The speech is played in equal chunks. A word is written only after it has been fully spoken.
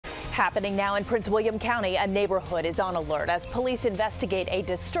Happening now in Prince William County, a neighborhood is on alert as police investigate a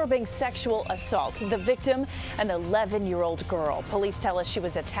disturbing sexual assault. The victim, an 11-year-old girl. Police tell us she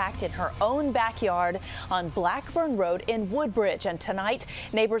was attacked in her own backyard on Blackburn Road in Woodbridge. And tonight,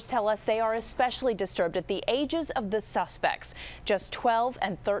 neighbors tell us they are especially disturbed at the ages of the suspects, just 12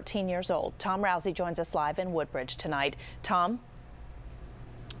 and 13 years old. Tom Rousey joins us live in Woodbridge tonight. Tom?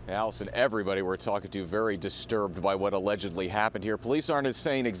 Allison, everybody we're talking to very disturbed by what allegedly happened here. Police aren't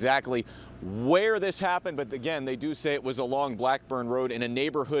saying exactly where this happened, but again, they do say it was along Blackburn Road in a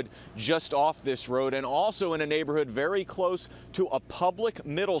neighborhood just off this road, and also in a neighborhood very close to a public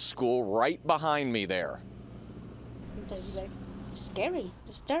middle school right behind me there. It's scary.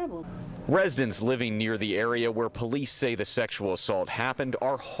 It's terrible. Residents living near the area where police say the sexual assault happened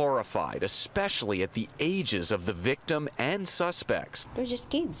are horrified, especially at the ages of the victim and suspects. They're just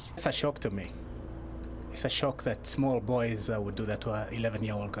kids. It's a shock to me. It's a shock that small boys would do that to an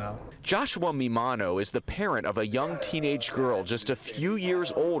 11-year-old girl. Joshua Mimano is the parent of a young teenage girl just a few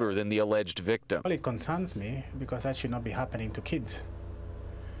years older than the alleged victim. Well, it concerns me because that should not be happening to kids.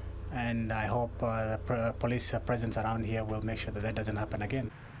 And I hope the police presence around here will make sure that that doesn't happen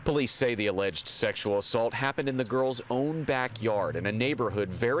again. Police say the alleged sexual assault happened in the girl's own backyard in a neighborhood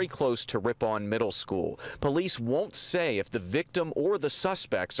very close to Ripon Middle School. Police won't say if the victim or the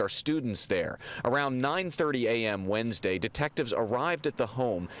suspects are students there. Around 9:30 a.m. Wednesday, detectives arrived at the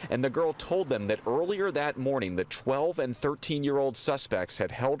home, and the girl told them that earlier that morning the 12 and 13-year-old suspects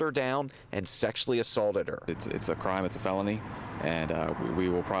had held her down and sexually assaulted her. It's a crime, it's a felony, and we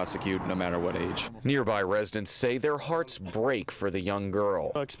will prosecute no matter what age. Nearby residents say their hearts break for the young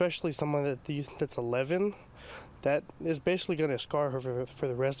girl. Especially someone that's 11, that is basically going to scar her for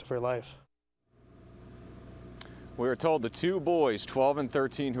the rest of her life. We were told the two boys, 12 and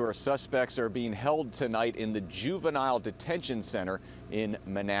 13, who are suspects, are being held tonight in the Juvenile Detention Center in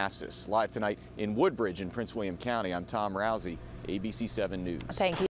Manassas. Live tonight in Woodbridge in Prince William County, I'm Tom Rousey, ABC 7 News. Thank you.